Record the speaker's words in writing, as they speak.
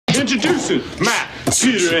Introducing Matt,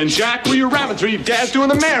 Peter, and Jack. We around, three dads doing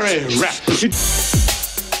the merry rap.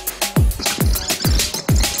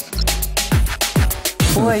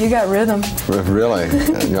 Boy, you got rhythm. Really?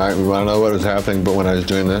 You want to know what was happening? But when I was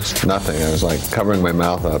doing this, nothing. I was like covering my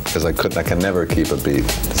mouth up because I can never keep a beat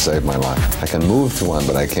to save my life. I can move to one,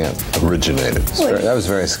 but I can't originate it. That was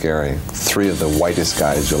very scary. Three of the whitest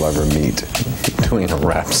guys you'll ever meet doing a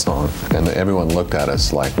rap song. And everyone looked at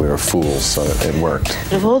us like we were fools, so it worked.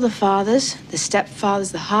 Of all the fathers, the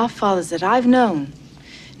stepfathers, the half-fathers that I've known,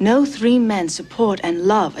 no three men support and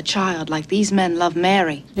love a child like these men love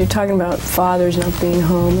Mary. You're talking about fathers not being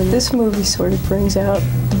home, and this movie sort of brings out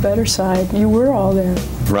the better side. You were all there.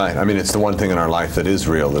 Right. I mean, it's the one thing in our life that is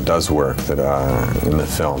real, that does work, that in the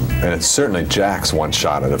film. And it's certainly Jack's one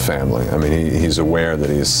shot at a family. I mean, he's aware that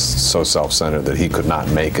he's so self-centered that he could not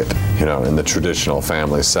make it, you know, in the traditional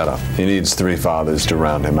family setup. He needs three fathers to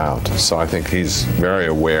round him out. So I think he's very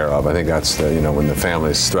aware of, I think that's the, you know, when the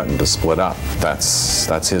family's threatened to split up,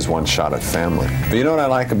 that's his one shot at family. But you know what I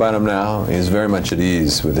like about him now? He's very much at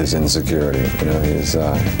ease with his insecurity. You know, he's,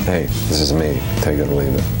 hey, this is me, take it or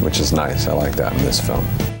leave it, which is nice. I like that in this film.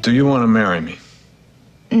 Do you want to marry me?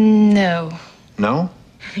 No. No?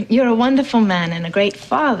 You're a wonderful man and a great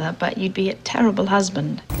father, but you'd be a terrible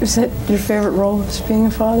husband. Is that your favorite role, as being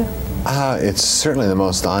a father? It's certainly the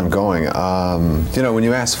most ongoing. You know, when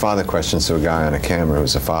you ask father questions to a guy on a camera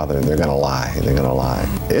who's a father, they're going to lie. They're going to lie.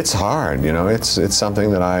 It's hard, you know. It's something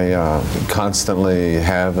that I constantly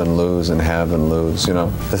have and lose and have and lose, you know.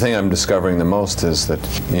 The thing I'm discovering the most is that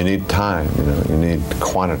you need time, you know. You need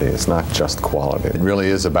quantity. It's not just quality. It really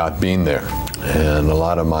is about being there. And a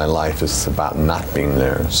lot of my life is about not being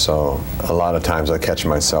there. So a lot of times I catch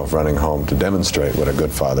myself running home to demonstrate what a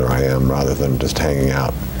good father I am rather than just hanging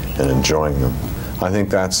out and enjoying them. I think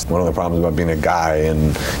that's one of the problems about being a guy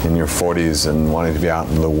in your 40s and wanting to be out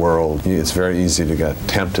in the world. It's very easy to get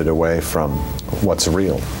tempted away from what's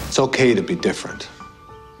real. It's okay to be different.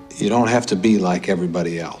 You don't have to be like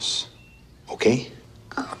everybody else, okay?